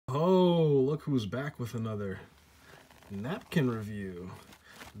look who's back with another napkin review.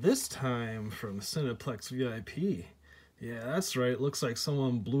 This time from CINEPLEX VIP. Yeah, that's right. Looks like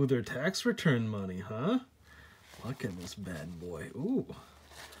someone blew their tax return money, huh? Look at this bad boy. Ooh,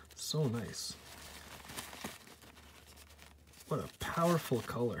 so nice. What a powerful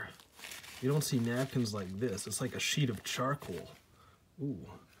color. You don't see napkins like this. It's like a sheet of charcoal. Ooh.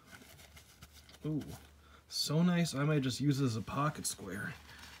 Ooh. So nice. I might just use it as a pocket square.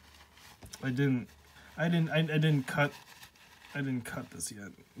 I didn't cut this yet.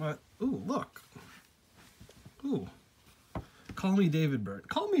 What? Ooh, look. Ooh. Call me David Byrne.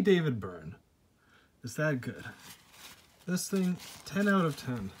 Call me David Byrne. Is that good? This thing, 10 out of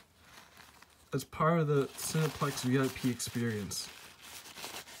 10. As part of the CINEPLEX VIP experience.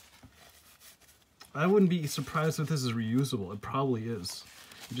 I wouldn't be surprised if this is reusable. It probably is.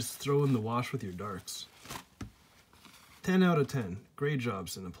 You just throw in the wash with your darks. 10 out of 10. Great job,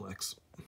 CINEPLEX.